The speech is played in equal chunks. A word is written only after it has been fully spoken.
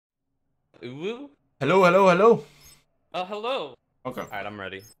Uwu? Hello, hello, hello. Oh, hello. Okay. Alright, I'm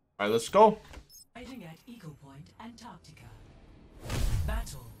ready. Alright, let's go. Fighting at Eagle Point, Antarctica.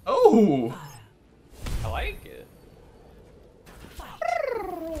 Battle. Oh! Fire. I like it. Fight.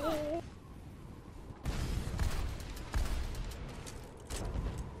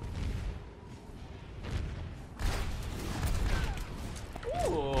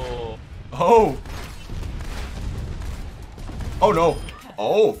 Ooh. Oh! Oh no!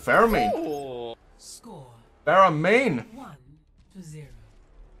 Oh, Faramane! Ooh. Score Faramane! 1-0.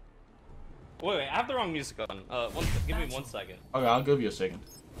 Wait, I have the wrong music on. Give me 1 second. Okay, I'll give you a second.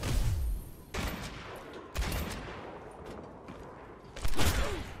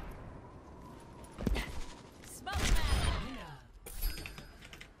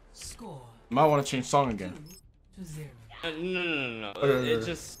 Score You might want to change song again. 2-0. No. Okay.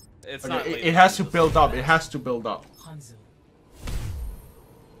 It's Okay, not. it has to build up. It has to build up. Hanzo.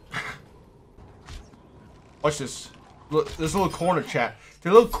 Watch this. Look, this little corner, chat.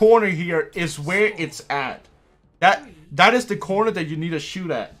 The little corner here is where it's at. That is the corner that you need to shoot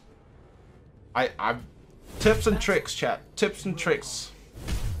at. I tips and tricks, chat. Tips and tricks.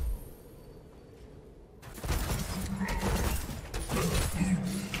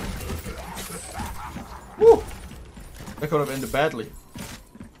 Woo! That could have ended badly.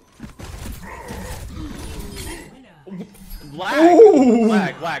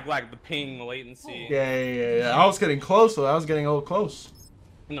 Lag. The ping, the latency. Yeah. I was getting close, though. I was getting a little close.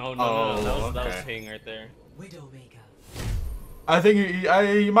 No. Oh, That was okay. ping right there. Widowmaker. I think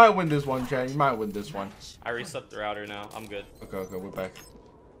you might win this one, chat. You might win this one. I reset the router now. I'm good. Okay, we're back.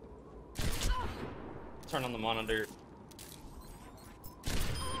 Turn on the monitor.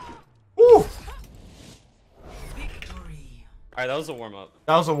 Woo! Victory. Alright, that was a warm up.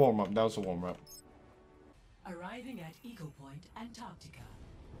 That was a warm up. Arriving at Eagle Point, Antarctica.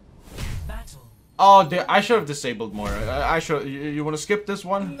 Battle. Oh, I should have disabled more. I should. You want to skip this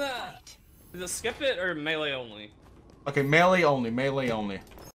one? Is it skip it or melee only? Okay, melee only.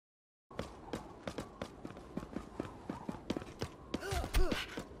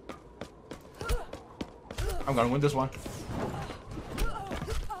 I'm gonna win this one.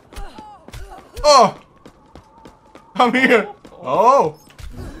 Oh! I'm here! Oh!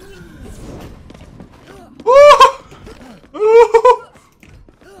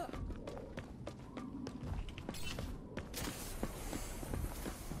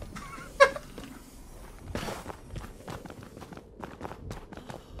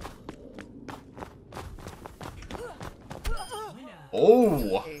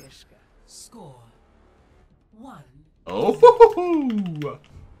 Oh! Score 1. Oh!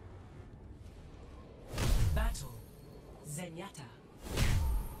 Battle. Zenyatta.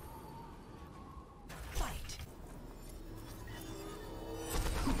 Fight.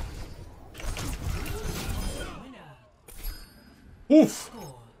 Winner. Oof!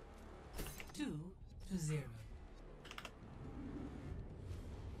 Score 2-0.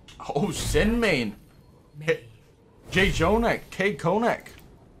 Oh, Zenmain! May. J. Jonak, K. Konak.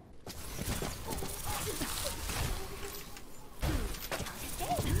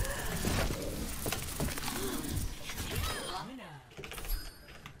 Winner.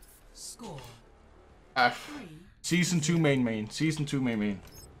 Score Season 2 main. Season 2 main.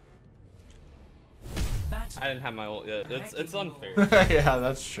 Battle. I didn't have my ult yet. It's unfair. Yeah,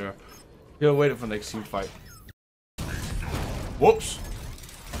 that's true. You'll wait for the next team fight. Whoops!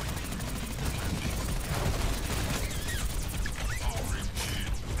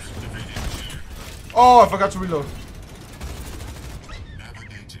 Oh, I forgot to reload.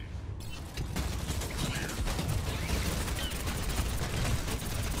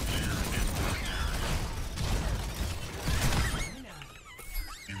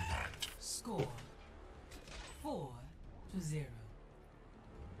 Score 4-0.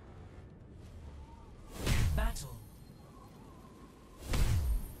 Battle.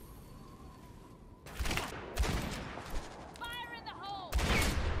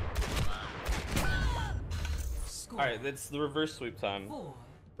 Score Alright, it's the reverse sweep time. 4.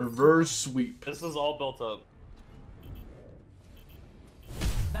 Reverse sweep. This is all built up.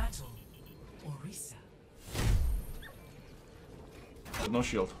 Battle. Orisa. No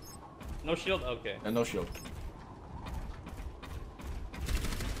shield. No shield? Okay. And no shield.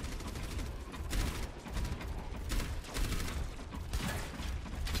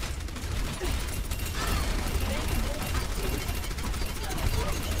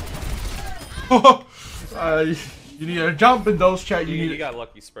 You need to jump in those, chat. You got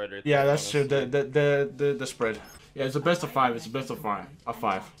lucky spread right there. Yeah, that's true. honestly. The spread. Yeah, it's a best of 5. It's a best of 5. A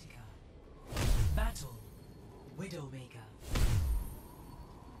 5. Battle. Widowmaker.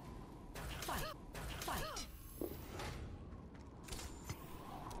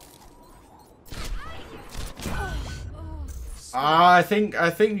 I think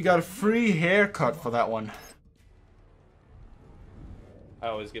you got a free haircut for that one. I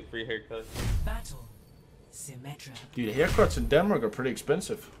always get free haircuts. Battle. Symmetra. Dude, haircuts in Denmark are pretty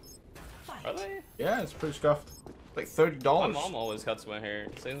expensive. Are they? Yeah, it's pretty scuffed. Like $30. My mom always cuts my hair.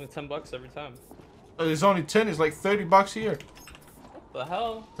 Saves me $10 every time. It's only 10. It's like $30 here. What the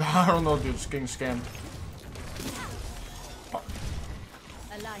hell? I don't know, dude. It's getting scammed.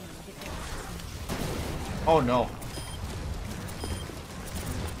 Oh no.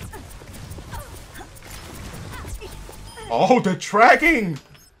 Oh, the tracking!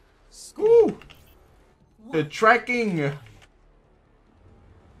 Ooh! The tracking!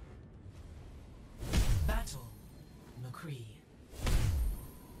 Battle. McCree.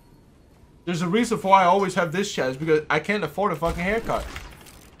 There's a reason for why I always have this chat, is because I can't afford a fucking haircut.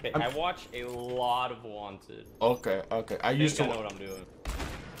 Okay, I watch a lot of Wanted. Okay, okay. I used to know what I'm doing.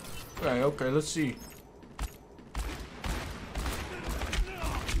 Okay, okay, let's see.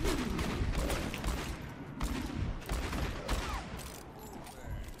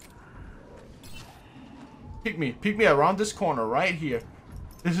 Peek me around this corner right here.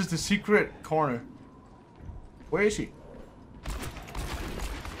 This is the secret corner. Where is he?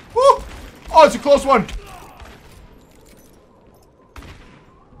 Woo! Oh, it's a close one.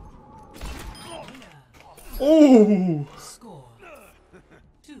 Oh! Score.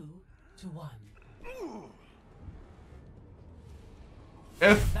 2-1.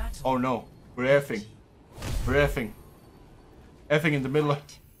 F. Oh no, we're effing. We're effing. Effing in the middle.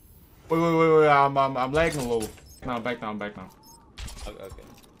 Wait. I'm lagging a little. No, I'm back now. Okay.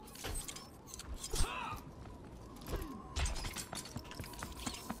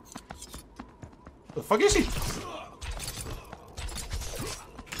 The fuck is he?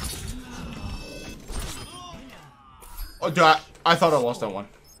 Oh, dude, I thought I lost that one.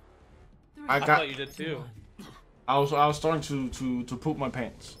 I thought you did too. I was starting to poop my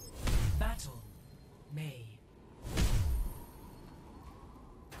pants. Battle. May.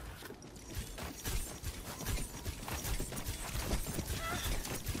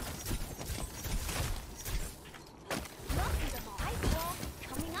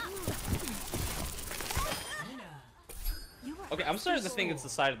 Okay, I'm starting to think it's the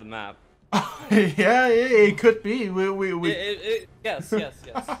side of the map. Yeah, it could be. Yes.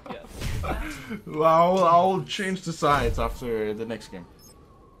 Well, I'll change the sides after the next game.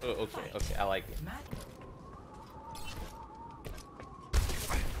 Oh, okay, I like it.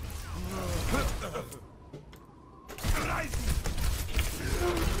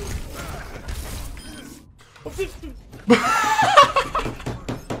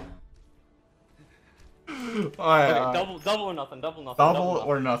 Alright, double or nothing. Double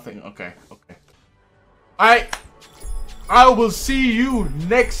or nothing. Okay. Alright. I will see you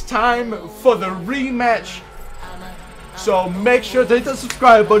next time for the rematch. So make sure to hit that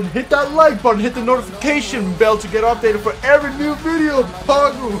subscribe button, hit that like button, hit the notification bell to get updated for every new video.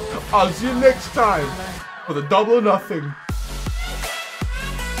 Pagu. I'll see you next time for the double or nothing.